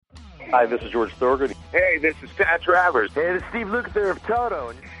Hi, this is George Thorogood. Hey, this is Pat Travers. Hey, this is Steve Lukather of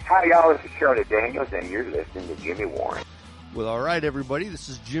Toto. Hi, y'all. This is Charlie Daniels, and you're listening to Jimmy Warren. Well, all right, everybody. This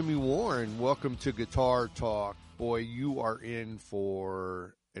is Jimmy Warren. Welcome to Guitar Talk. Boy, you are in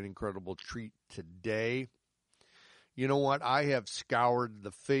for an incredible treat today. You know what? I have scoured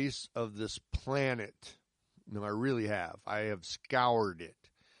the face of this planet. No, I really have. I have scoured it.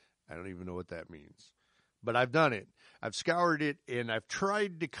 I don't even know what that means. But I've done it. I've scoured it, and I've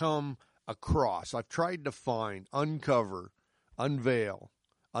tried to come across. I've tried to find, uncover, unveil,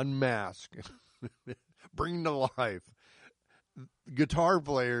 unmask, bring to life guitar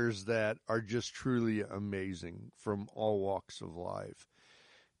players that are just truly amazing from all walks of life.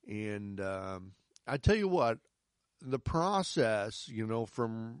 And I tell you what, the process, you know,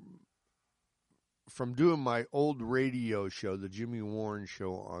 from doing my old radio show, the Jimmy Warren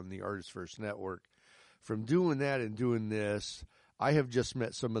Show on the Artist First Network, from doing that and doing this, I have just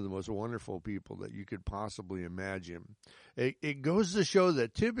met some of the most wonderful people that you could possibly imagine. It goes to show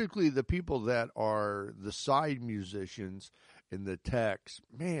that typically the people that are the side musicians and the techs,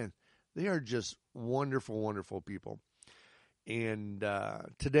 man, they are just wonderful, wonderful people. And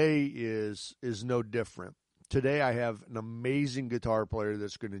today is no different. Today I have an amazing guitar player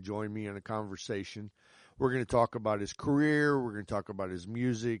that's going to join me in a conversation. We're going to talk about his career. We're going to talk about his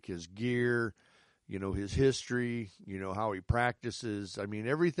music, his gear, you know, his history, you know, how he practices. I mean,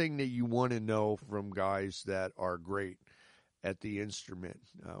 everything that you want to know from guys that are great at the instrument.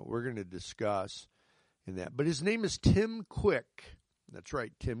 We're going to discuss in that. But his name is Tim Quick. That's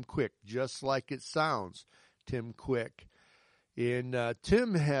right, Tim Quick, just like it sounds, Tim Quick. And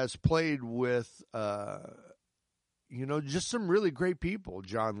Tim has played with, you know, just some really great people.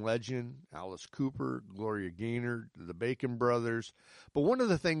 John Legend, Alice Cooper, Gloria Gaynor, the Bacon Brothers. But one of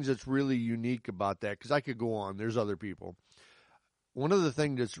the things that's really unique about that, because I could go on, there's other people. One of the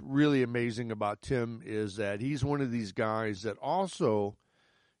things that's really amazing about Tim is that he's one of these guys that also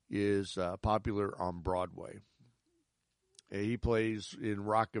is popular on Broadway. He plays in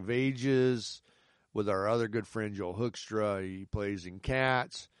Rock of Ages with our other good friend Joe Hoekstra. He plays in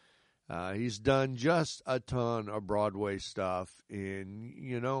Cats. He's done just a ton of Broadway stuff. And,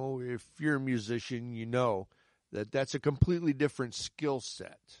 you know, if you're a musician, you know that that's a completely different skill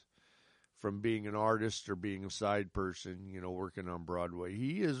set from being an artist or being a side person, you know, working on Broadway.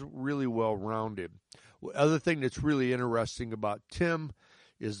 He is really well-rounded. Other thing that's really interesting about Tim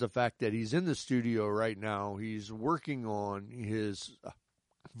is the fact that he's in the studio right now. He's working on his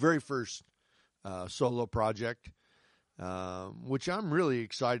very first solo project, which I'm really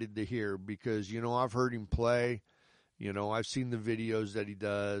excited to hear because, you know, I've heard him play. You know, I've seen the videos that he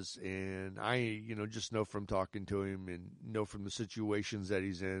does, and I, you know, just know from talking to him and know from the situations that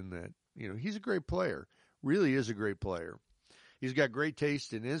he's in that, you know, he's a great player, really is a great player. He's got great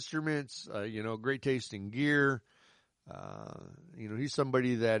taste in instruments, you know, great taste in gear. You know, he's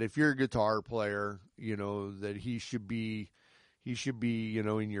somebody that if you're a guitar player, you know, that he should be, you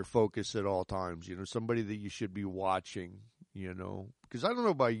know, in your focus at all times, you know, somebody that you should be watching, you know, because I don't know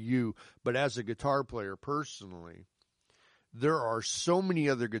about you, but as a guitar player personally, there are so many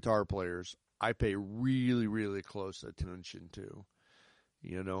other guitar players I pay really, really close attention to.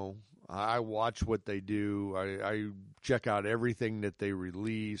 You know, I watch what they do. I check out everything that they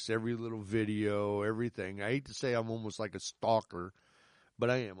release, every little video, everything. I hate to say I'm almost like a stalker, but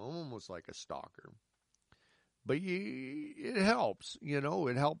I am. I'm almost like a stalker. But it helps, you know.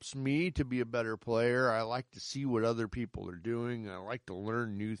 It helps me to be a better player. I like to see what other people are doing. I like to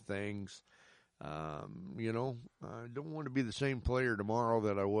learn new things. You know, I don't want to be the same player tomorrow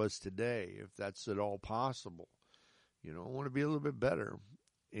that I was today, if that's at all possible. You know, I want to be a little bit better.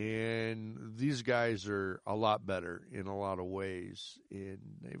 And these guys are a lot better in a lot of ways. And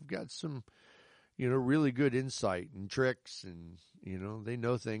they've got some, you know, really good insight and tricks. And, you know, they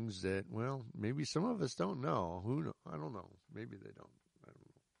know things that, well, maybe some of us don't know. Who knows? I don't know. Maybe they don't.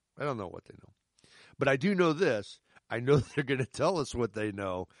 I don't know what they know. But I do know this. I know they're going to tell us what they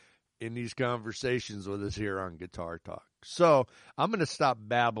know in these conversations with us here on Guitar Talk. So I'm going to stop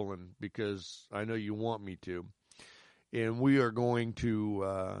babbling because I know you want me to. And we are going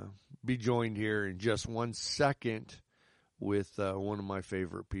to be joined here in just 1 second with one of my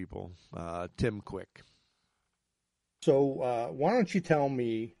favorite people, Tim Quick. So why don't you tell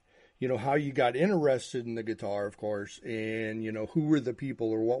me, you know, how you got interested in the guitar, of course, and, you know, who were the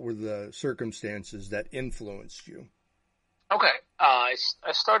people or what were the circumstances that influenced you? Okay. I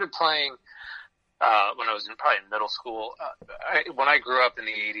started playing when I was probably in middle school. When I grew up in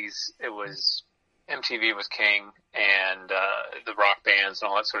the 80s, it was MTV was king, and the rock bands and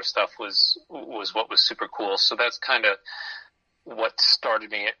all that sort of stuff was what was super cool. So that's kind of what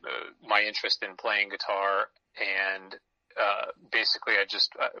started me, my interest in playing guitar. And basically I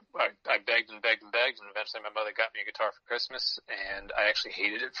begged and begged and begged, and eventually my mother got me a guitar for Christmas, and I actually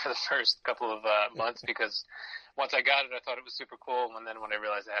hated it for the first couple of months, because once I got it, I thought it was super cool, and then when I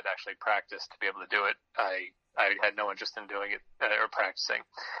realized I had to actually practice to be able to do it, I had no interest in doing it or practicing.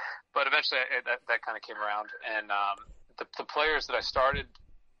 But eventually that kind of came around, and the players that I started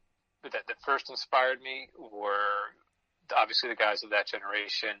that first inspired me were obviously the guys of that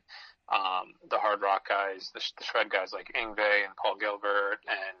generation, the hard rock guys, the shred guys like Yngwie and Paul Gilbert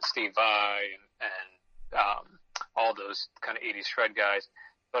and Steve Vai and all those kind of 80s shred guys,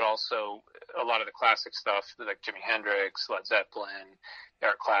 but also a lot of the classic stuff like Jimi Hendrix, Led Zeppelin,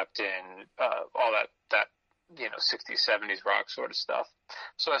 Eric Clapton, all that 60s, 70s rock sort of stuff.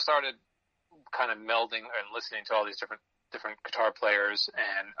 So I started kind of melding and listening to all these different guitar players,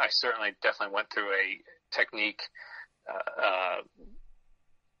 and I definitely went through a technique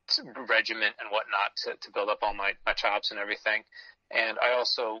regiment and whatnot to build up all my chops and everything. And I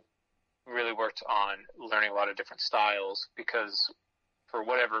also really worked on learning a lot of different styles, because for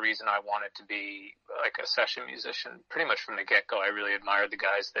whatever reason I wanted to be like a session musician pretty much from the get-go. I really admired the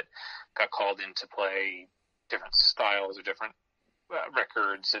guys that got called in to play different styles or different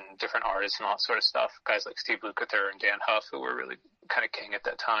records and different artists and all that sort of stuff. Guys like Steve Lukather and Dan Huff, who were really kind of king at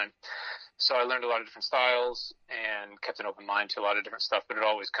that time. So I learned a lot of different styles and kept an open mind to a lot of different stuff, but it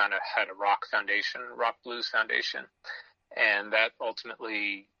always kind of had a rock blues foundation. And that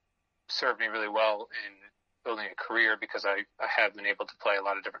ultimately served me really well in building a career, because I have been able to play a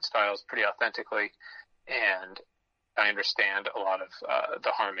lot of different styles pretty authentically, and I understand a lot of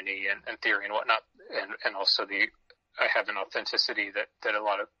the harmony and theory and whatnot, and also I have an authenticity that a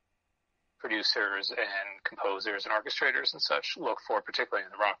lot of producers and composers and orchestrators and such look for, particularly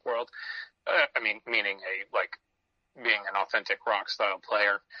in the rock world. Meaning being an authentic rock style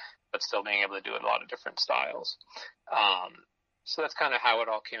player, but still being able to do a lot of different styles. So that's kind of how it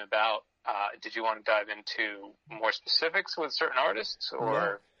all came about. Did you want to dive into more specifics with certain artists,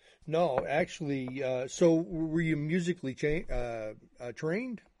 or? No, actually. So were you musically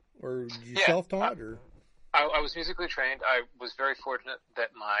trained, or did you self-taught, or? I was musically trained. I was very fortunate that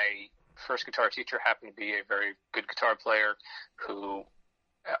my first guitar teacher happened to be a very good guitar player who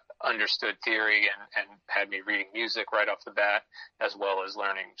understood theory and had me reading music right off the bat, as well as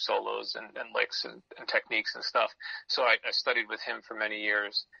learning solos and licks and techniques and stuff. So I studied with him for many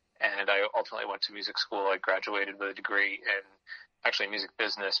years, and I ultimately went to music school. I graduated with a degree in actually music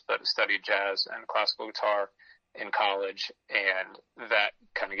business, but studied jazz and classical guitar in college, and that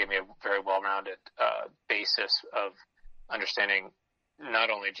kind of gave me a very well-rounded basis of understanding not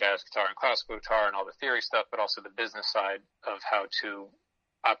only jazz guitar and classical guitar and all the theory stuff, but also the business side of how to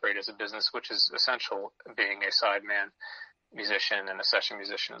operate as a business, which is essential being a sideman musician and a session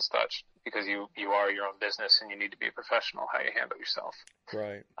musician and such, because you are your own business and you need to be a professional how you handle yourself.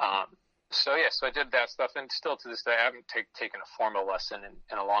 Right. So I did that stuff, and still to this day I haven't taken a formal lesson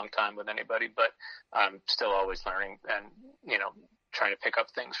in a long time with anybody, but I'm still always learning and trying to pick up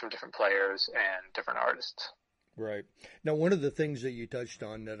things from different players and different artists. Right. Now, one of the things that you touched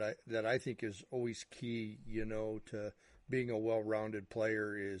on that I think is always key, to being a well-rounded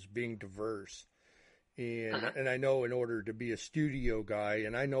player is being diverse. And I know in order to be a studio guy,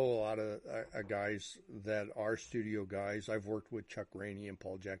 and I know a lot of guys that are studio guys. I've worked with Chuck Rainey and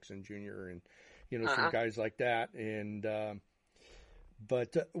Paul Jackson Jr. and some guys like that. And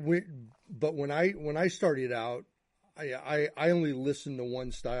but when I started out, I only listened to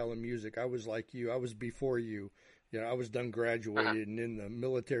one style of music. I was like you. I was before you. I was done graduated and in the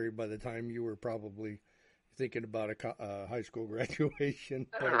military by the time you were probably thinking about a high school graduation.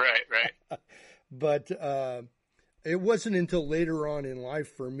 Right. But it wasn't until later on in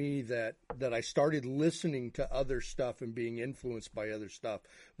life for me that I started listening to other stuff and being influenced by other stuff.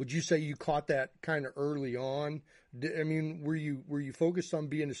 Would you say you caught that kind of early on? Were you focused on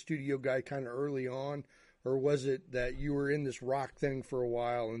being a studio guy kind of early on, or was it that you were in this rock thing for a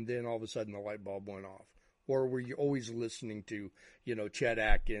while and then all of a sudden the light bulb went off? Or were you always listening to, Chet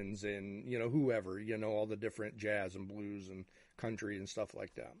Atkins and, whoever, all the different jazz and blues and country and stuff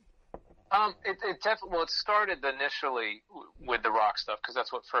like that? It definitely, it started initially with the rock stuff, because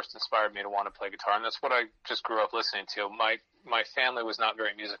that's what first inspired me to want to play guitar, and that's what I just grew up listening to. My family was not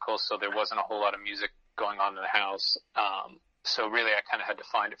very musical, so there wasn't a whole lot of music going on in the house. So really I kind of had to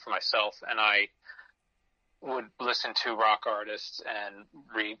find it for myself, and I would listen to rock artists and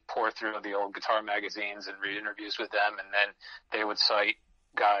pour through the old guitar magazines and read interviews with them, and then they would cite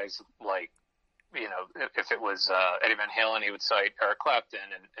guys like if it was Eddie Van Halen, he would cite Eric Clapton,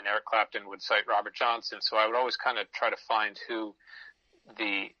 and Eric Clapton would cite Robert Johnson. So I would always kind of try to find who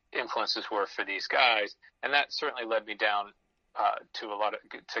the influences were for these guys, and that certainly led me down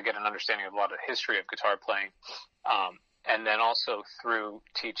to get an understanding of a lot of history of guitar playing, and then also through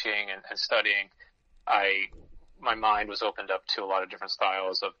teaching and studying, my mind was opened up to a lot of different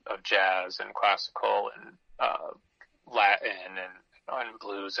styles of jazz and classical and Latin and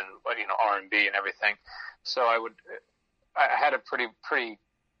blues and R&B and everything. So I had a pretty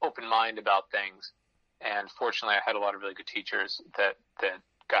open mind about things, and fortunately I had a lot of really good teachers that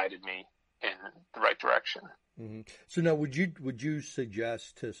guided me in the right direction. Mm-hmm. So now, would you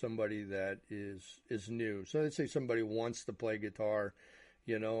suggest to somebody that is new? So let's say somebody wants to play guitar,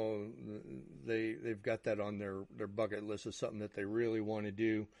 they've got that on their bucket list of something that they really want to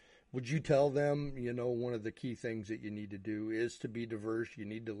do. Would you tell them, one of the key things that you need to do is to be diverse? You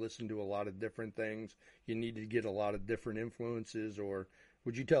need to listen to a lot of different things. You need to get a lot of different influences, or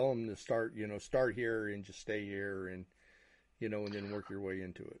would you tell them to start here and just stay here and then work your way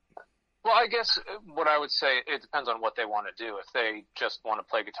into it? Well, I guess what I would say, it depends on what they want to do. If they just want to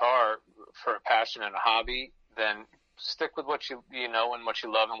play guitar for a passion and a hobby, then stick with what you know and what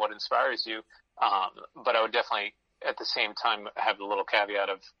you love and what inspires you. But I would definitely, at the same time, have the little caveat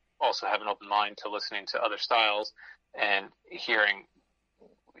of also have an open mind to listening to other styles and hearing,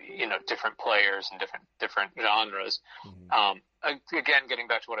 different players and different genres. Mm-hmm. Again, getting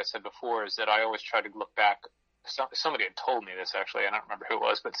back to what I said before, is that I always try to look back. Somebody had told me this, actually. I don't remember who it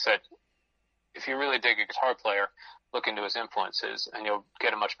was, but said, if you really dig a guitar player, look into his influences, and you'll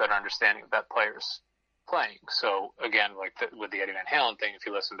get a much better understanding of that player's playing. So again, with the Eddie Van Halen thing, if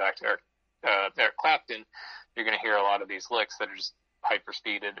you listen back to Eric Clapton, you're going to hear a lot of these licks that are just hyper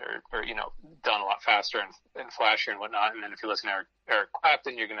speeded or done a lot faster and flashier and whatnot. And then if you listen to Eric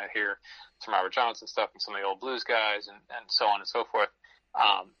Clapton, you're going to hear some Robert Johnson stuff and some of the old blues guys and so on and so forth.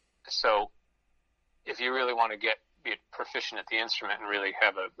 So if you really want to be proficient at the instrument and really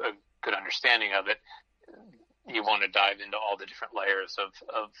have a good understanding of it, you want to dive into all the different layers of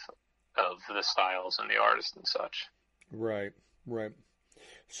the styles and the artists and such. Right.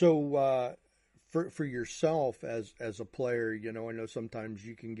 So, for yourself as a player, I know sometimes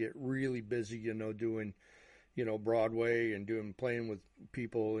you can get really busy, doing, Broadway and playing with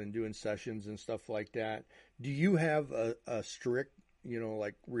people and doing sessions and stuff like that. Do you have a strict,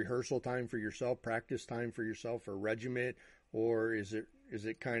 like rehearsal time for yourself, practice time for yourself, or regiment, or is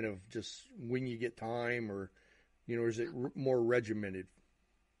it kind of just when you get time, or, is it more regimented?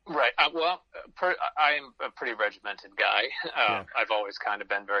 Right. I am a pretty regimented guy. Yeah. I've always kind of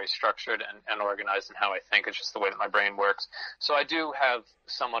been very structured and organized in how I think. It's just the way that my brain works. So I do have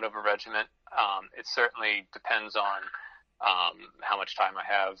somewhat of a regiment. It certainly depends on how much time I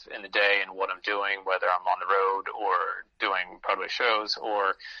have in the day and what I'm doing, whether I'm on the road or doing Broadway shows,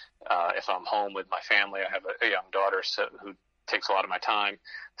 or if I'm home with my family. I have a young daughter who takes a lot of my time,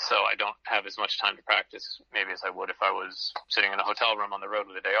 so I don't have as much time to practice maybe as I would if I was sitting in a hotel room on the road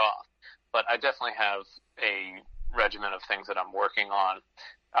with a day off. But I definitely have a regimen of things that I'm working on.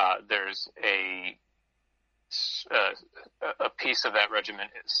 There's a piece of that regimen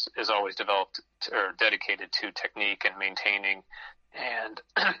is always developed or dedicated to technique and maintaining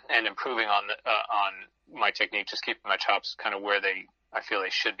and improving on my technique, just keeping my chops kind of where I feel they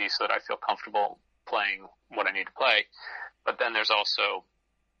should be, so that I feel comfortable playing what I need to play. But then there's also,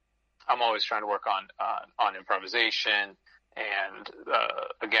 I'm always trying to work on improvisation and,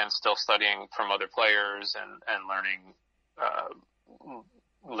 again, still studying from other players and learning,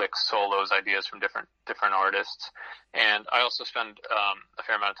 licks, solos, ideas from different artists. And I also spend, a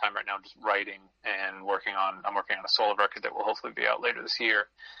fair amount of time right now just writing and I'm working on a solo record that will hopefully be out later this year.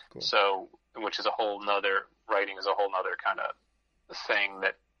 Cool. So, writing is a whole nother kind of thing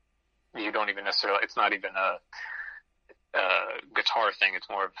that you don't even necessarily, it's not even a guitar thing. It's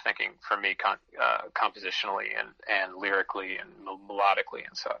more of thinking for me compositionally and lyrically and melodically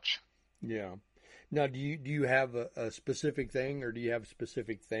and such. Yeah. Now, do you have a specific thing, or do you have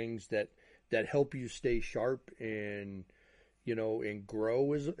specific things that help you stay sharp and and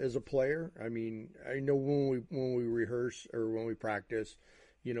grow as a player? I mean, I know when we rehearse or when we practice,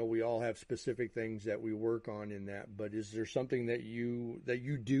 we all have specific things that we work on in that. But is there something that you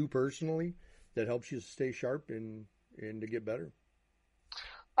do personally that helps you stay sharp and to get better?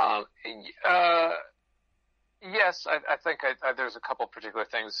 Yes, I think there's a couple particular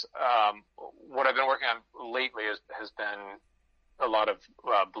things. What I've been working on lately has been a lot of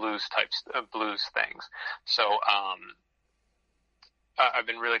blues things. So I've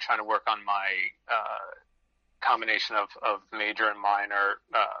been really trying to work on my combination of major and minor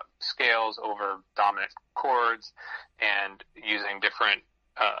scales over dominant chords, and using different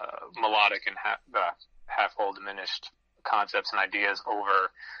melodic and half-whole diminished concepts and ideas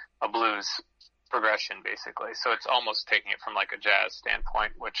over a blues progression, basically. So it's almost taking it from like a jazz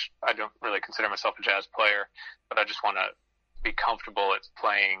standpoint, which I don't really consider myself a jazz player, but I just want to be comfortable at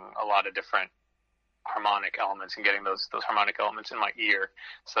playing a lot of different harmonic elements and getting those harmonic elements in my ear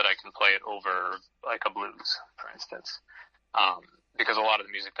so that I can play it over like a blues, for instance. Because a lot of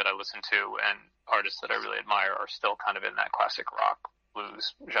the music that I listen to and artists that I really admire are still kind of in that classic rock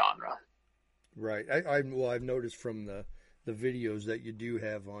blues genre. Right. I've noticed from the videos that you do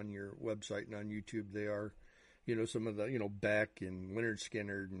have on your website and on YouTube, they are, some of the, Beck and Lynyrd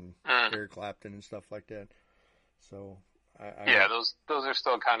Skynyrd and Eric Clapton and stuff like that. So those are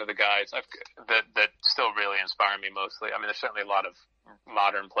still kind of the guys that still really inspire me mostly. I mean, there's certainly a lot of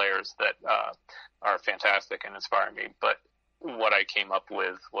modern players that are fantastic and inspire me, but what I came up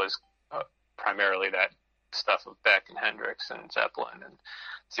with was primarily that stuff of Beck and Hendrix and Zeppelin and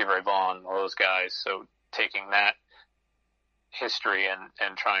Stevie Ray Vaughan, all those guys. So taking that history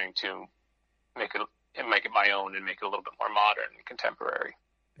and trying to make it my own and make it a little bit more modern and contemporary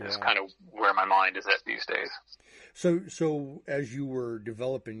is kind of where my mind is at these days. So as you were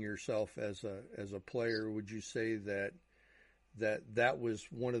developing yourself as a player, would you say that was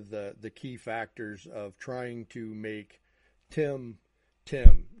one of the key factors of trying to make Tim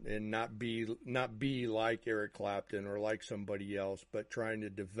and not be like Eric Clapton or like somebody else, but trying to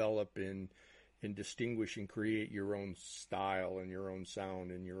develop and distinguish and create your own style and your own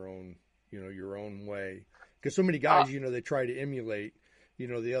sound and your own way? Because so many guys, they try to emulate,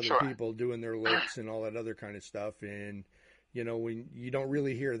 the other people doing their licks and all that other kind of stuff. And, when you don't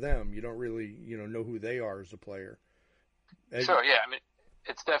really hear them, you don't really, know who they are as a player. Sure. Yeah. I mean,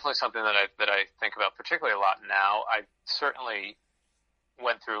 it's definitely something that I think about particularly a lot now. I certainly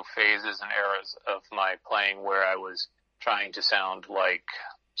went through phases and eras of my playing where I was trying to sound like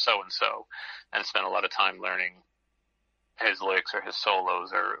so-and-so and spent a lot of time learning his licks or his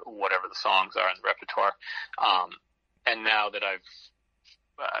solos or whatever the songs are in the repertoire. And now that I've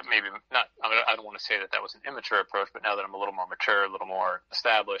maybe not, I don't want to say that was an immature approach, but now that I'm a little more mature, a little more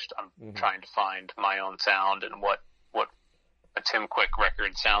established, I'm trying to find my own sound and what a Tim Quick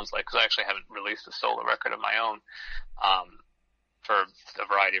record sounds like, because I actually haven't released a solo record of my own for a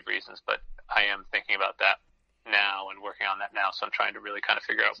variety of reasons, but I am thinking about that now and working on that now. So I'm trying to really kind of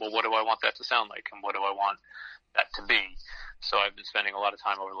figure out, well, what do I want that to sound like and what do I want that to be? So I've been spending a lot of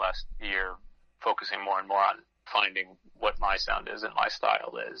time over the last year focusing more and more on finding what my sound is and my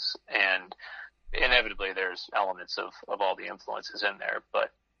style is. And inevitably there's elements of all the influences in there,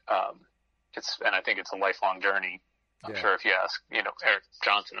 but and I think it's a lifelong journey. I'm sure if you ask, Eric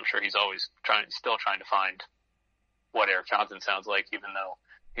Johnson, I'm sure he's always still trying to find what Eric Johnson sounds like, even though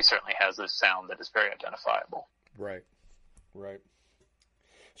he certainly has this sound that is very identifiable. Right.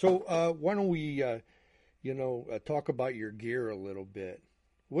 So why don't we, talk about your gear a little bit?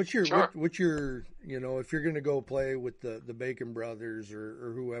 What's your, if you're going to go play with the Bacon Brothers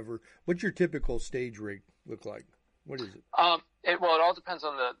or whoever, what's your typical stage rig look like? What is it? It all depends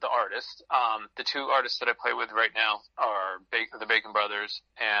on the artist. The two artists that I play with right now are the Bacon Brothers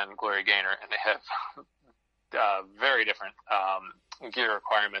and Gloria Gaynor, and they have very different gear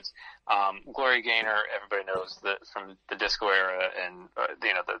requirements. Gloria Gaynor, everybody knows from the disco era and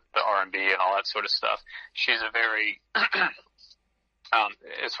the R&B and all that sort of stuff. She's a very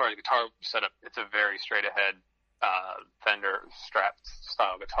as far as guitar setup, it's a very straight ahead Fender Strat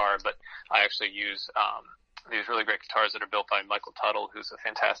style guitar, but I actually use these really great guitars that are built by Michael Tuttle, who's a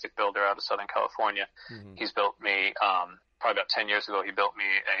fantastic builder out of Southern California. Mm-hmm. He's built me, probably about 10 years ago, he built me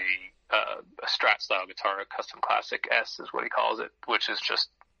a Strat style guitar, a Custom Classic S is what he calls it, which is just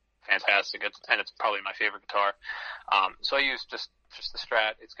fantastic. It's probably my favorite guitar. So I use just the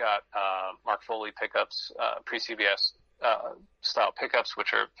Strat. It's got Mark Foley pickups, pre-CBS style pickups,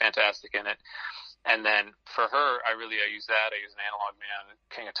 which are fantastic in it. And then for her, I use that. I use an Analog Man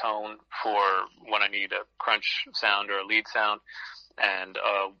King of Tone for when I need a crunch sound or a lead sound, and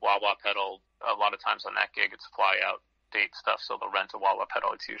a wah-wah pedal. A lot of times on that gig, it's fly-out date stuff, so they'll rent a wah-wah pedal.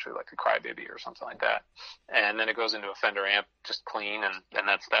 It's usually like a Crybaby or something like that. And then it goes into a Fender amp, just clean, and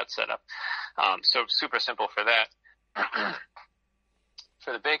that's that setup. So super simple for that.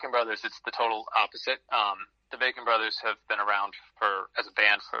 For the Bacon Brothers, it's the total opposite. The Bacon Brothers have been around as a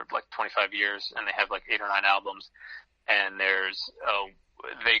band for like 25 years, and they have like 8 or 9 albums, and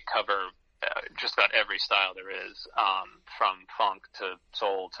they cover just about every style there is, from funk to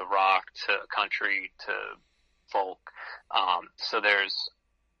soul to rock to country to folk. So there's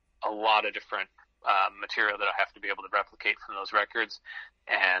a lot of different material that I have to be able to replicate from those records,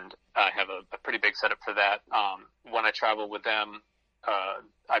 and I have a pretty big setup for that. When I travel with them,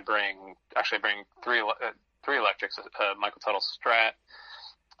 I bring three electrics: Michael Tuttle Strat,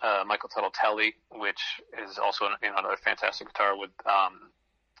 Michael Tuttle Telly, which is also another fantastic guitar with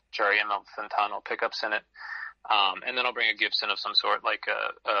Jerry and Fentano pickups in it. And then I'll bring a Gibson of some sort, like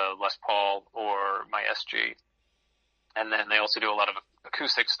a Les Paul or my SG. And then they also do a lot of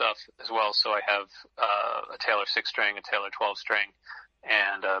acoustic stuff as well. So I have a Taylor 6-string, a Taylor 12-string,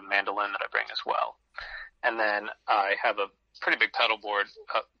 and a mandolin that I bring as well. And then I have a pretty big pedal board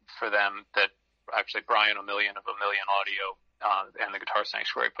for them that actually Brian O'Million of O'Million Audio and the Guitar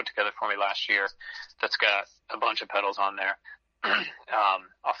Sanctuary put together for me last year. That's got a bunch of pedals on there.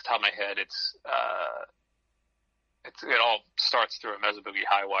 Off the top of my head, it all starts through a Mesa Boogie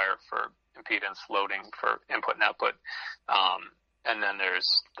high wire for impedance loading for input and output. And then there's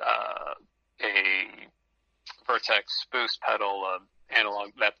a Vertex boost pedal, the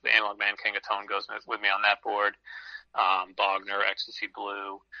Analog Man King of Tone goes with me on that board. Bogner, Ecstasy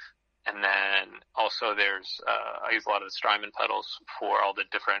Blue. And then also there's, I use a lot of the Strymon pedals for all the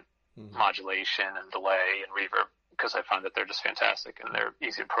different modulation and delay and reverb, because I find that they're just fantastic and they're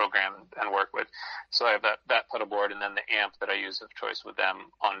easy to program and work with. So I have that pedal board, and then the amp that I use of choice with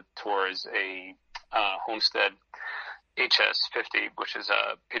them on tour is a Homestead HS50, which is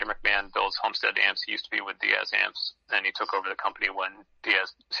Peter McMahon builds Homestead amps. He used to be with Diaz Amps, and he took over the company when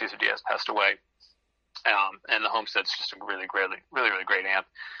Cesar Diaz passed away. And the Homestead's just a really great amp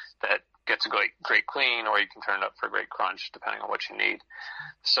that gets a great clean, or you can turn it up for a great crunch depending on what you need.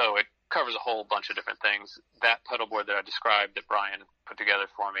 So it covers a whole bunch of different things. That pedal board that I described that Brian put together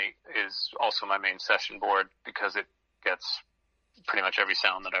for me is also my main session board, because it gets pretty much every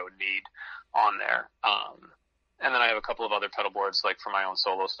sound that I would need on there. And then I have a couple of other pedal boards, like for my own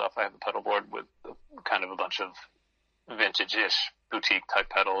solo stuff. I have a pedal board with kind of a bunch of vintage-ish boutique type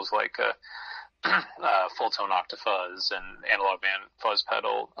pedals, like Full Tone Octafuzz and Analog Man Fuzz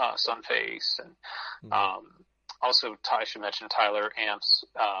pedal, Sunface, and also I should mention Tyler Amps.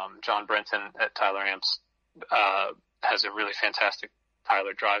 John Brenton at Tyler Amps has a really fantastic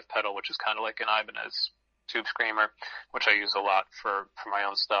Tyler Drive pedal, which is kind of like an Ibanez Tube Screamer, which I use a lot for my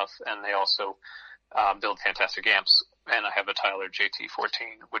own stuff. And they also build fantastic amps. And I have a Tyler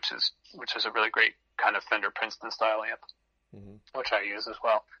JT14, which is a really great kind of Fender Princeton style amp, which I use as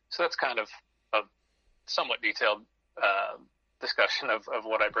well. So that's kind of a somewhat detailed discussion of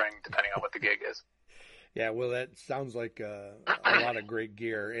what I bring, depending on what the gig is. Yeah, well, that sounds like a lot of great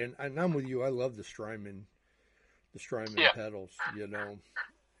gear, and I'm with you. I love the Strymon pedals, and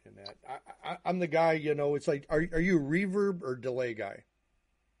that. I'm the guy, It's like, are you a reverb or delay guy?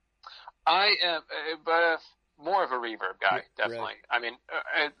 I am, more of a reverb guy, definitely. Right. I mean,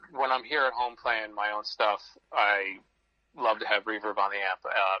 when I'm here at home playing my own stuff, I love to have reverb on the amp.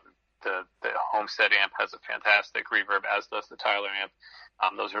 The Homestead amp has a fantastic reverb, as does the Tyler amp.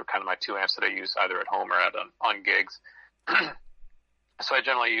 Those are kind of my two amps that I use either at home or out on gigs. So I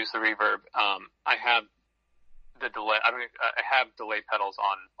generally use the reverb. I have the delay. I have delay pedals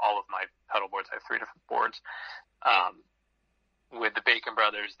on all of my pedal boards. I have 3 different boards. With the Bacon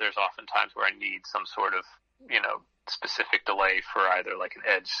Brothers, there's often times where I need some sort of, specific delay for either like an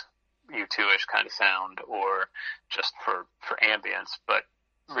Edge U2-ish kind of sound, or just for ambience. But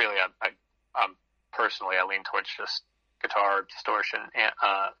really, I'm personally, I lean towards just guitar distortion,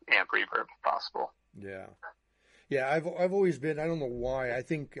 amp reverb if possible. Yeah. I've always been. I don't know why. I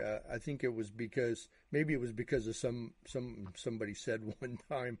think it was because of somebody said one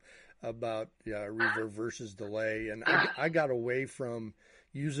time about reverb versus delay, and I got away from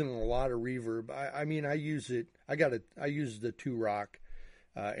using a lot of reverb. I mean, I use it. I use the 2-Rock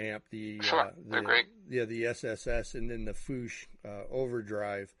amp, they're great. Yeah, the SSS, and then the Fouche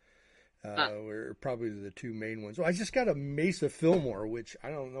Overdrive. Were probably the two main ones. Well, I just got a Mesa Fillmore, which I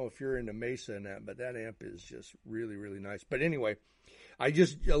don't know if you're into Mesa and that, but that amp is just really, really nice. But anyway, I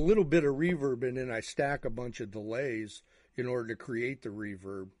just a little bit of reverb, and then I stack a bunch of delays in order to create the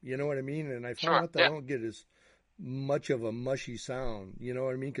reverb. You know what I mean? And I found out that I don't get as much of a mushy sound. You know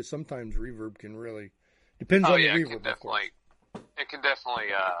what I mean? Because sometimes reverb can really depends on the reverb. It can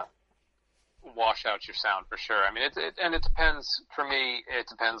definitely wash out your sound for sure. I mean, it depends. For me, it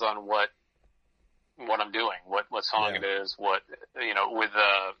depends on what I'm doing, what song it is, with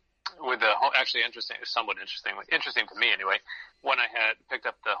the actually somewhat interesting to me anyway. When I had picked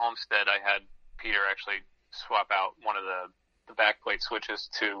up the Homestead, I had Peter actually swap out one of the backplate switches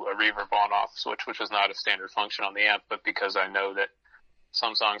to a reverb on-off switch, which was not a standard function on the amp, but because I know that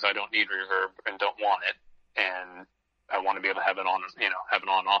some songs I don't need reverb and don't want it, and I want to be able to have it on, have an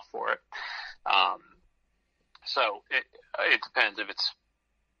on-off for it. So it depends. If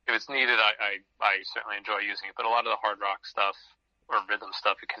it's needed, I certainly enjoy using it. But a lot of the hard rock stuff or rhythm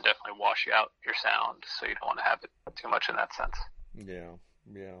stuff, it can definitely wash out your sound. So you don't want to have it too much in that sense. Yeah.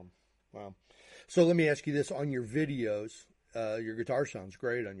 Wow. So let me ask you this: on your videos, your guitar sounds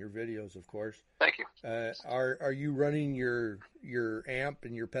great on your videos, of course. Thank you. Are you running your amp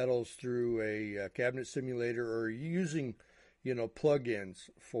and your pedals through a cabinet simulator, or are you using, plugins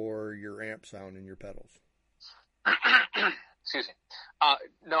for your amp sound and your pedals? Excuse me.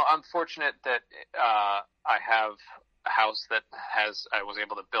 No, I'm fortunate that I have a house that I was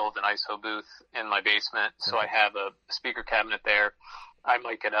able to build an ISO booth in my basement, so I have a speaker cabinet there. I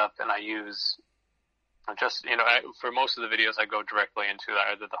mic it up, and I use just, for most of the videos, I go directly into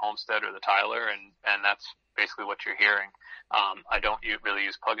either the Homestead or the Tyler, and that's basically what you're hearing. I don't really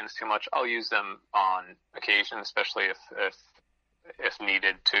use plugins too much. I'll use them on occasion, especially if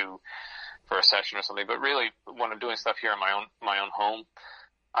needed for a session or something. But really, when I'm doing stuff here in my own home,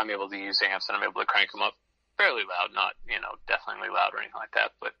 I'm able to use amps and I'm able to crank them up fairly loud, not, deafeningly loud or anything like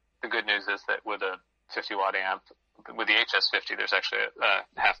that. But the good news is that with a 50-watt amp, with the HS50, there's actually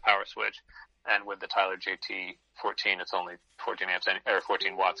a half power switch. And with the Tyler JT14, it's only 14 amps or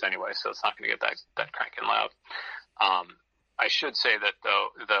 14 watts anyway, so it's not going to get that cranking loud. I should say that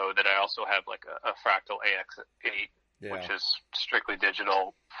though that I also have like a Fractal AX8, which is strictly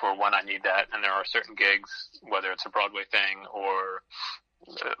digital for when I need that. And there are certain gigs, whether it's a Broadway thing or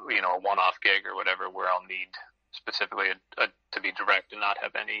a one-off gig or whatever, where I'll need specifically to be direct and not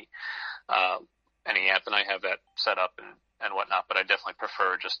have any amp, and I have that set up and whatnot, but I definitely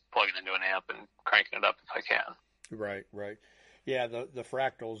prefer just plugging into an amp and cranking it up if I can. Right. Yeah, the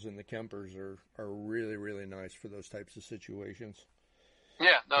Fractals and the Kempers are really, really nice for those types of situations.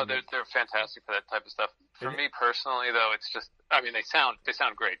 Yeah, no, they're fantastic for that type of stuff. For me personally, though, it's just, they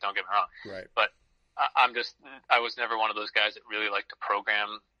sound great, don't get me wrong. Right. But I was never one of those guys that really like to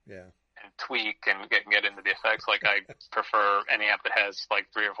program. Yeah. And tweak and get into the effects. Like, I prefer an amp that has like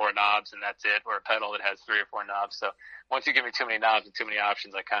 3 or 4 knobs and that's it, or a pedal that has 3 or 4 knobs. So once you give me too many knobs and too many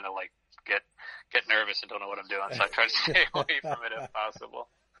options, I kind of like get nervous and don't know what I'm doing. So I try to stay away from it if possible.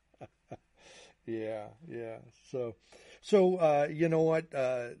 Yeah. So you know what?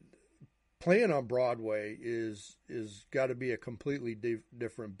 Playing on Broadway is got to be a completely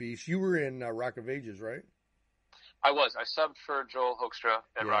different beast. You were in Rock of Ages, right? I subbed for Joel Hoekstra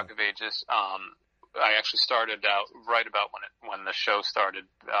at Rock of Ages. I actually started out right about when the show started.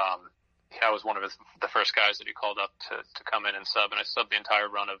 I was one of the first guys that he called up to come in and sub, and I subbed the entire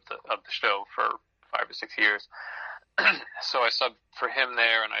run of the show for 5 or 6 years. So I subbed for him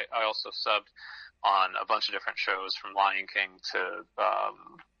there, and I also subbed on a bunch of different shows, from Lion King to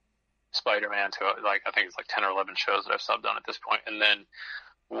Spider-Man to I think it's like 10 or 11 shows that I've subbed on at this point. And then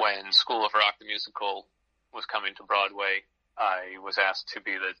when School of Rock the musical was coming to Broadway, I was asked to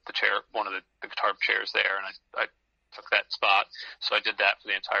be the chair, one of the guitar chairs there, and I took that spot. So I did that for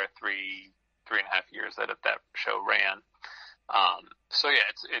the entire three and a half years that show ran. So yeah,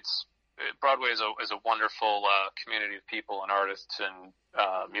 it's Broadway is a wonderful community of people and artists and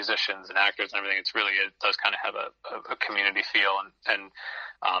musicians and actors and everything. It does kind of have a community feel, and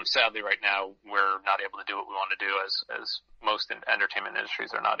sadly right now we're not able to do what we want to do, as most entertainment industries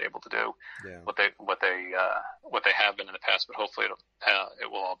are not able to do what they have been in the past. But hopefully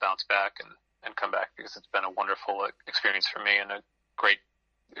it will all bounce back and come back, because it's been a wonderful experience for me and a great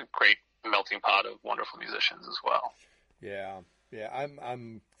melting pot of wonderful musicians as well. Yeah,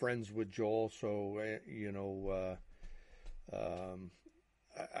 I'm friends with Joel, so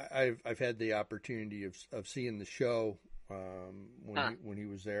I've had the opportunity of seeing the show when he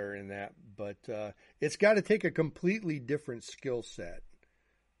was there in that, but it's got to take a completely different skill set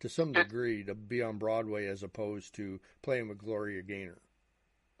to some degree to be on Broadway as opposed to playing with Gloria Gaynor.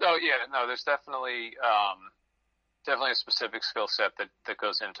 Oh yeah, no, there's definitely a specific skill set that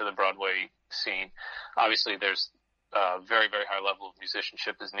goes into the Broadway scene. Obviously, there's a very, very high level of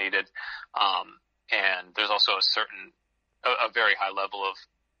musicianship is needed, and there's also a very high level of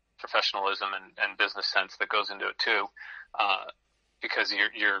professionalism and business sense that goes into it too, because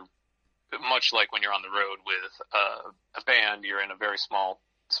you're much like when you're on the road with a band. You're in a very small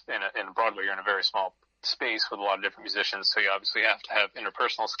in Broadway. You're in a very small space with a lot of different musicians, so you obviously have to have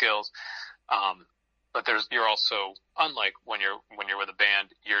interpersonal skills. But you're also, unlike when you're with a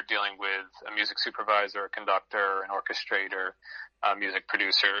band, you're dealing with a music supervisor, a conductor, an orchestrator, a music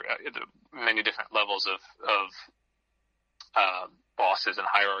producer, many different levels of bosses and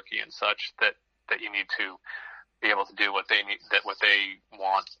hierarchy and such that you need to be able to do what they need, what they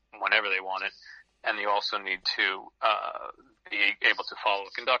want whenever they want it. and you also need to be able to follow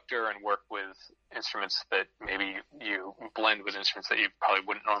a conductor and work with instruments that maybe you blend with instruments that you probably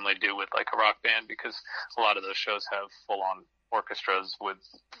wouldn't normally do with like a rock band, because a lot of those shows have full-on orchestras with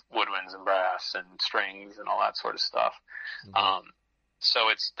woodwinds and brass and strings and all that sort of stuff. Mm-hmm. So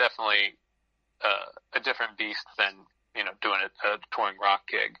it's definitely a different beast than, you know, doing a touring rock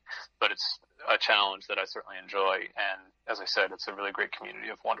gig, but it's a challenge that I certainly enjoy. And as I said, it's a really great community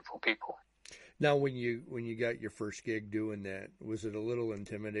of wonderful people. Now, when you got your first gig doing that, was it a little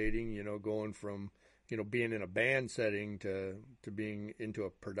intimidating, you know, going from, you know, being in a band setting to being into a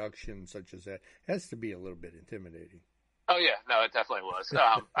production such as that? It has to be a little bit intimidating. Oh yeah, no, it definitely was.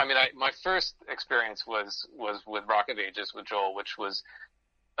 I mean, my first experience was with Rock of Ages with Joel, which was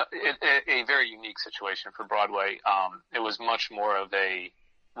a very unique situation for Broadway. It was much more of a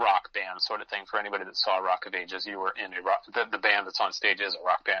rock band sort of thing. For anybody that saw Rock of Ages, you were in a rock, the band that's on stage is a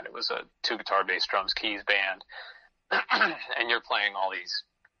rock band. It was a 2 guitar, bass, drums, keys band. And you're playing all these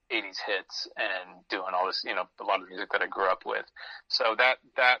 80s hits and doing all this, you know, a lot of music that I grew up with. So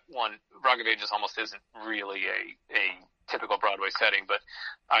that one, Rock of Ages, almost isn't really a typical Broadway setting, but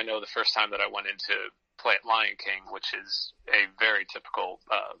I know the first time that I went into play at Lion King, which is a very typical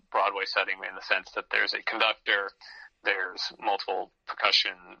Broadway setting in the sense that there's a conductor, there's multiple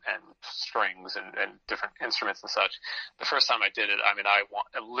percussion and strings and different instruments and such. The first time I did it, I mean,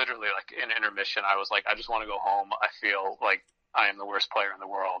 literally like in intermission, I was like, I just want to go home. I feel like I am the worst player in the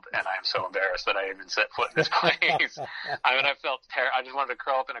world, and I am so embarrassed that I even set foot in this place. I mean, I felt I just wanted to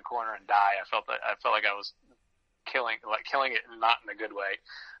curl up in a corner and die. I felt like I was killing it, not in a good way.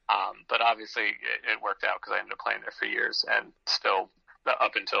 But obviously it worked out because I ended up playing there for years, and still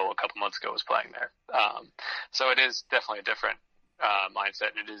up until a couple months ago was playing there. So it is definitely a different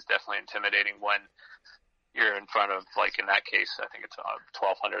mindset, and it is definitely intimidating when you're in front of, like in that case, I think it's a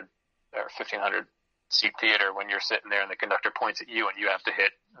 1,200 or 1,500 seat theater, when you're sitting there and the conductor points at you and you have to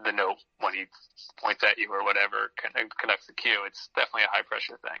hit the note when he points at you or whatever, conducts the cue. It's definitely a high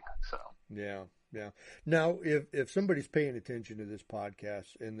pressure thing. So yeah. Now, if somebody's paying attention to this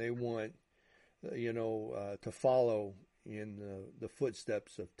podcast and they want, you know, to follow in the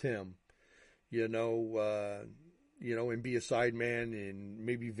footsteps of Tim, you know, and be a sideman and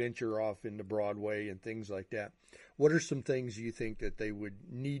maybe venture off into Broadway and things like that, what are some things you think that they would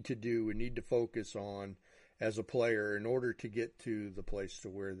need to do and need to focus on as a player in order to get to the place to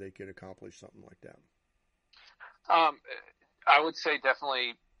where they could accomplish something like that? I would say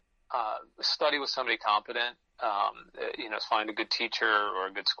definitely study with somebody competent, you know, find a good teacher or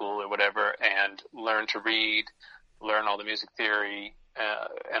a good school or whatever, and learn to read, learn all the music theory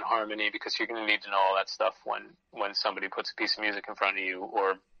and harmony, because you're going to need to know all that stuff when somebody puts a piece of music in front of you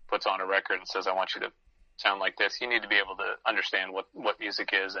or puts on a record and says, I want you to sound like this. You need to be able to understand what music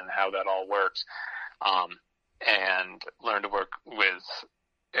is and how that all works, and learn to work with,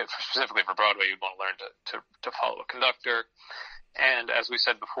 specifically for Broadway, you'd want to learn to follow a conductor. And as we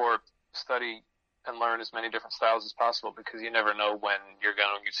said before, study and learn as many different styles as possible, because you never know when you're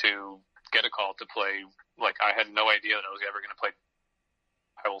going to get a call to play. Like, I had no idea that I was ever going to play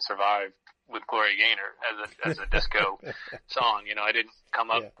I Will Survive with Gloria Gaynor as a disco song. You know, I didn't come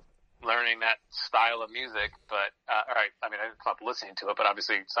up learning that style of music, but all right, I mean, I didn't come up listening to it, but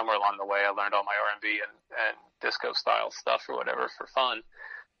obviously somewhere along the way I learned all my R&B and disco style stuff or whatever for fun.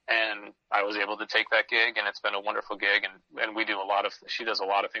 And I was able to take that gig, and it's been a wonderful gig. And we do she does a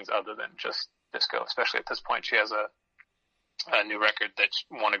lot of things other than just disco, especially at this point. She has a new record that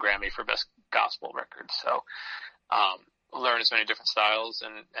won a Grammy for Best Gospel Record. So, learn as many different styles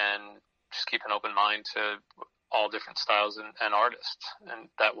and just keep an open mind to all different styles and artists. And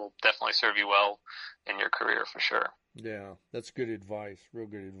that will definitely serve you well in your career for sure. Yeah, that's good advice. Real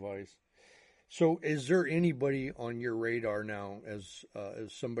good advice. So is there anybody on your radar now as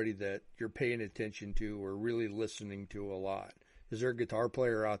somebody that you're paying attention to or really listening to a lot? Is there a guitar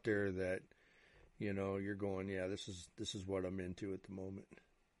player out there that, you know, you're going, yeah, this is what I'm into at the moment?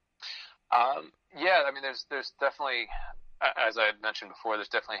 Yeah, I mean, there's definitely, as I had mentioned before, there's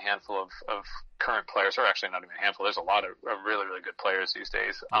definitely a handful of current players, or actually not even a handful. There's a lot of really, really good players these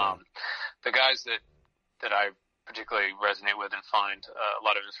days. Yeah. The guys that I particularly resonate with and find a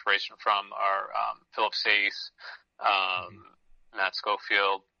lot of inspiration from are Philip Sace, Matt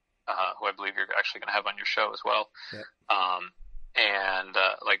Schofield, who I believe you're actually going to have on your show as well. Yeah. And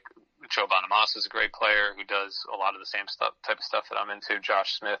like Joe Bonamassa is a great player who does a lot of the same type of stuff that I'm into.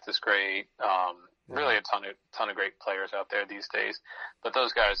 Josh Smith is great. Really a ton of great players out there these days. But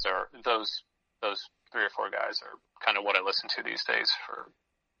those guys those 3 or 4 guys are kind of what I listen to these days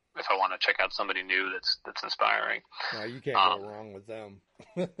if I want to check out somebody new that's inspiring. No, you can't go wrong with them.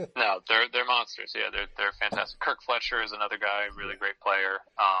 No, they're monsters. Yeah, they're fantastic. Kirk Fletcher is another guy, really great player.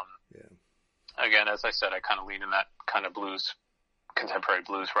 Again, as I said, I kind of lean in that kind of blues, contemporary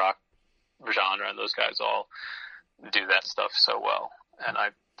blues rock genre, and those guys all do that stuff so well, and I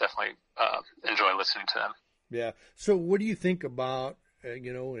definitely enjoy listening to them. Yeah. So what do you think about, an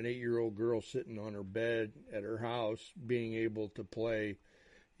 8-year-old girl sitting on her bed at her house being able to play,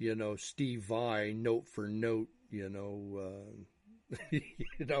 Steve Vai note for note,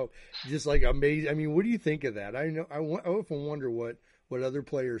 just like amazing. I mean, what do you think of that? I often wonder what other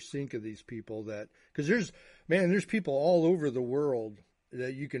players think of these people because there's people all over the world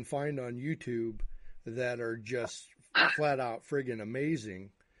that you can find on YouTube that are just flat out friggin' amazing.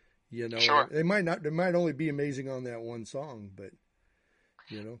 Sure. They might only be amazing on that one song, but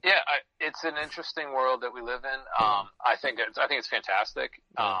Yeah, it's an interesting world that we live in. I think it's fantastic.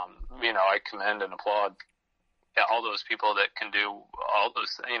 I commend and applaud all those people that can do all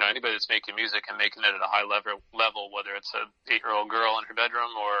those. Anybody that's making music and making it at a high level, whether it's a 8-year-old girl in her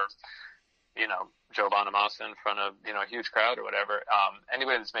bedroom or Joe Bonamassa in front of a huge crowd or whatever.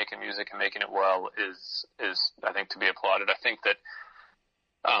 Anybody that's making music and making it well is I think to be applauded. I think that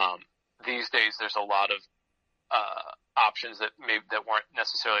these days there's a lot of options that weren't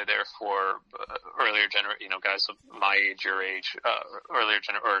necessarily there for earlier guys of my age, your age,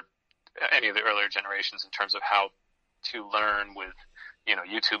 or any of the earlier generations in terms of how to learn with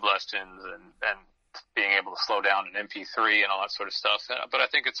YouTube lessons and being able to slow down an MP3 and all that sort of stuff. But I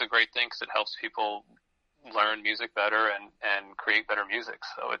think it's a great thing because it helps people learn music better and create better music.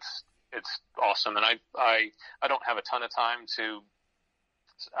 So it's awesome. And I don't have a ton of time to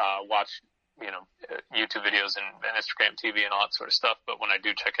watch YouTube videos and Instagram TV and all that sort of stuff. But when I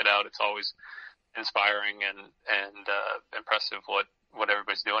do check it out, it's always inspiring and impressive what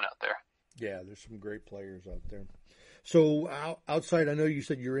everybody's doing out there. Yeah, there's some great players out there. So outside, I know you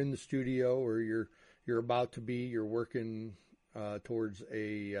said you're in the studio or you're about to be. You're working towards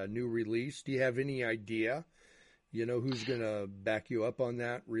a new release. Do you have any idea, who's going to back you up on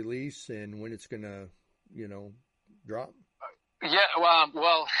that release and when it's going to, drop? Yeah,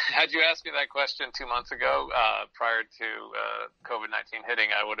 well, had you asked me that question 2 months ago, prior to COVID-19 hitting,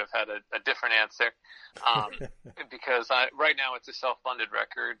 I would have had a different answer. Because right now it's a self-funded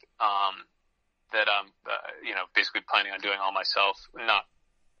record that I'm, basically planning on doing all myself, not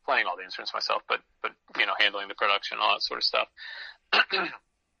playing all the instruments myself, but handling the production, all that sort of stuff.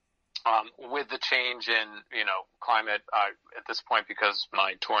 With the change in, climate, at this point, because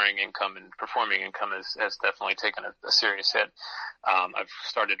my touring income and performing income has definitely taken a serious hit, I've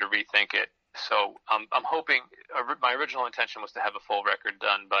started to rethink it. So I'm hoping, my original intention was to have a full record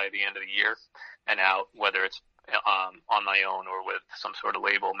done by the end of the year and out, whether it's on my own or with some sort of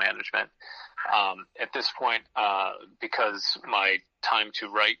label management. At this point, because my time to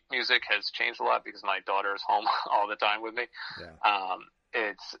write music has changed a lot because my daughter is home all the time with me,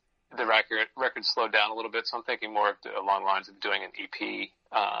 the record slowed down a little bit, so I'm thinking more along the lines of doing an EP,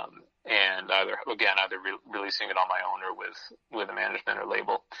 and either releasing it on my own or with a management or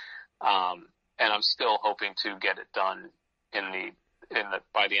label. And I'm still hoping to get it done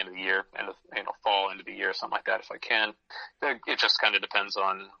by the end of the year, and fall into the year, something like that, if I can. It just kind of depends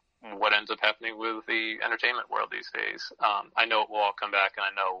on what ends up happening with the entertainment world these days. I know it will all come back, and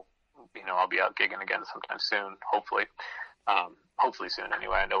I know, I'll be out gigging again sometime soon, hopefully. Hopefully soon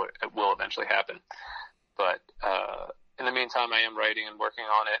anyway. I know it will eventually happen. But in the meantime, I am writing and working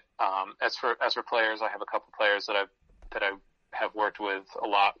on it. As for players, I have a couple players that I have worked with a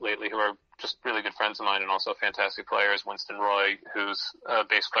lot lately who are just really good friends of mine and also fantastic players. Winston Roy, who's a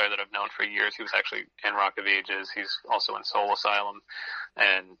bass player that I've known for years. He was actually in Rock of Ages. He's also in Soul Asylum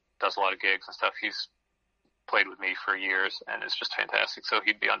and does a lot of gigs and stuff. He's played with me for years and is just fantastic. So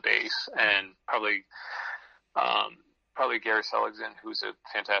he'd be on bass, and probably Gary Seligson, who's a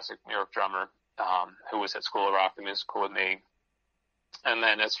fantastic New York drummer, who was at School of Rock, the musical, with me. And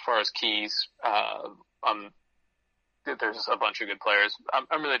then as far as keys, there's a bunch of good players.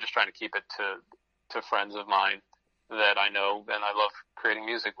 I'm really just trying to keep it to friends of mine that I know and I love creating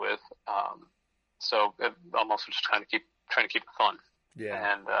music with. So I'm also just trying to keep it fun.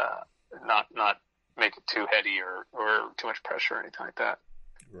 Yeah. And not make it too heady or too much pressure or anything like that.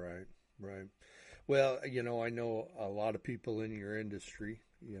 Right. Well, I know a lot of people in your industry,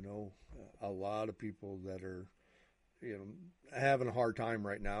 a lot of people that are, having a hard time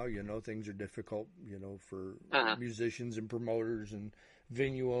right now. Things are difficult, for musicians and promoters and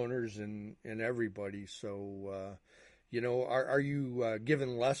venue owners and everybody. So, are you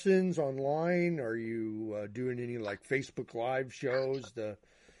giving lessons online? Are you doing any like Facebook Live shows to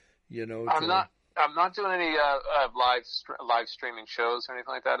I'm not doing any live streaming shows or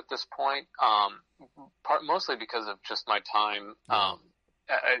anything like that at this point. Mostly because of just my time.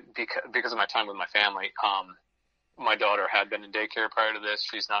 Because of my time with my family. My daughter had been in daycare prior to this.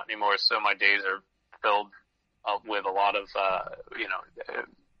 She's not anymore, so my days are filled up with a lot of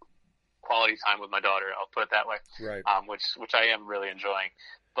quality time with my daughter. I'll put it that way. Right. Which I am really enjoying.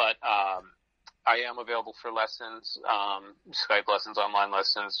 But I am available for lessons, Skype lessons, online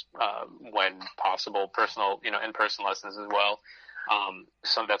lessons, when possible, personal, in-person lessons as well.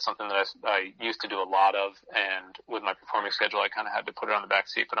 That's something that I used to do a lot of, and with my performing schedule, I kind of had to put it on the back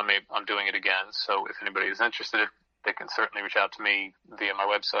seat, but I'm doing it again. So if anybody is interested, they can certainly reach out to me via my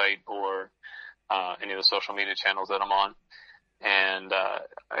website or any of the social media channels that I'm on. And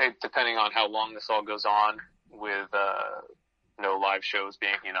depending on how long this all goes on, with no live shows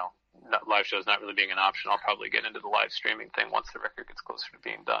being, live shows not really being an option, I'll probably get into the live streaming thing once the record gets closer to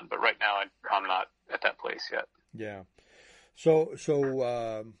being done. But right now, I'm not at that place yet. Yeah. So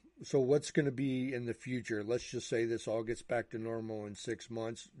what's going to be in the future? Let's just say this all gets back to normal in 6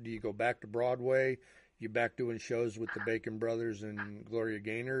 months. Do you go back to Broadway? You back doing shows with the Bacon Brothers and Gloria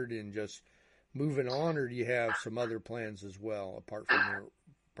Gaynor and just moving on, or do you have some other plans as well apart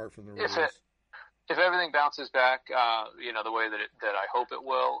from the release? If everything bounces back, the way that I hope it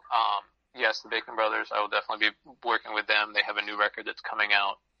will, yes, the Bacon Brothers, I will definitely be working with them. They have a new record that's coming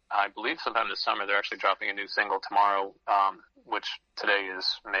out, I believe sometime this summer. They're actually dropping a new single tomorrow, which today is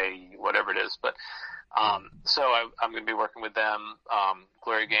May, whatever it is. But so I'm going to be working with them.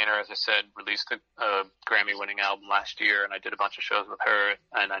 Gloria Gaynor, as I said, released a Grammy-winning album last year, and I did a bunch of shows with her,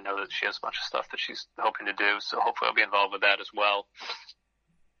 and I know that she has a bunch of stuff that she's hoping to do, so hopefully I'll be involved with that as well.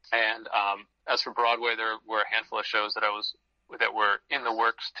 And as for Broadway, there were a handful of shows that were in the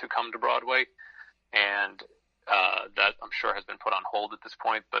works to come to Broadway, and that I'm sure has been put on hold at this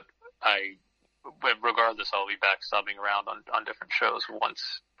point. But regardless, I'll be back subbing around on different shows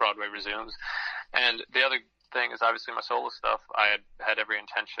once Broadway resumes. And the other thing is obviously my solo stuff. I had every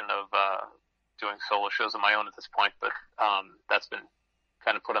intention of doing solo shows of my own at this point, but that's been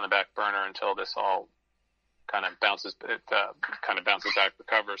kind of put on the back burner until this all kind of bounces back,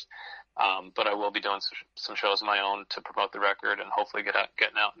 recovers. But I will be doing some shows of my own to promote the record and hopefully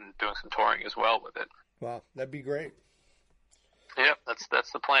getting out and doing some touring as well with it. Wow, that'd be great. Yep,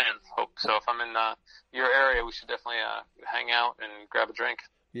 that's the plan. Hope so. If I'm in your area, we should definitely hang out and grab a drink.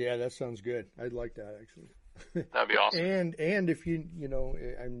 Yeah, that sounds good. I'd like that actually. That'd be awesome. And if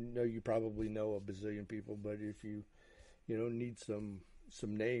I know you probably know a bazillion people, but if you need some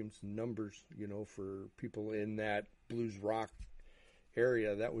names and numbers, for people in that blues rock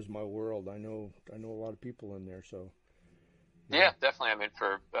area, that was my world. I know a lot of people in there, so. Yeah, definitely. I mean,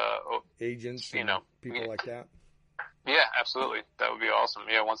 for agents, people like that. Yeah, absolutely. That would be awesome.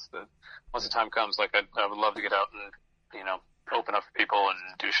 Yeah, once the time comes, I would love to get out and open up for people and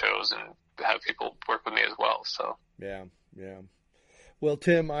do shows and have people work with me as well. So yeah. Well,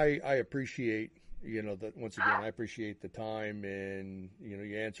 Tim, I appreciate that once again. I appreciate the time and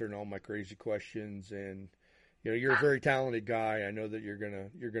you answering all my crazy questions, and you're a very talented guy. I know that you're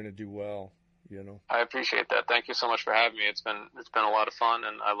gonna do well. I appreciate that. Thank you so much for having me. It's been a lot of fun,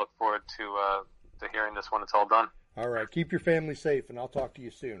 and I look forward to hearing this when it's all done. All right. Keep your family safe, and I'll talk to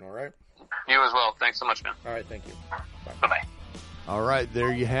you soon. All right. You as well. Thanks so much, man. All right. Thank you. Bye-bye. All right.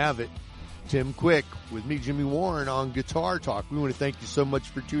 There you have it. Tim Quick with me, Jimmy Warren, on Guitar Talk. We want to thank you so much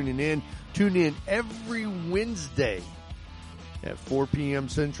for tuning in. Tune in every Wednesday at 4 p.m.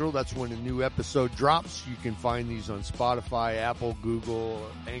 Central. That's when a new episode drops. You can find these on Spotify, Apple, Google,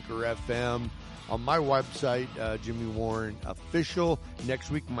 Anchor FM. On my website, Jimmy Warren Official. Next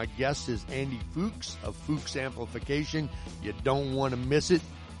week, my guest is Andy Fuchs of Fuchs Amplification. You don't want to miss it.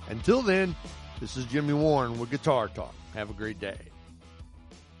 Until then, this is Jimmy Warren with Guitar Talk. Have a great day.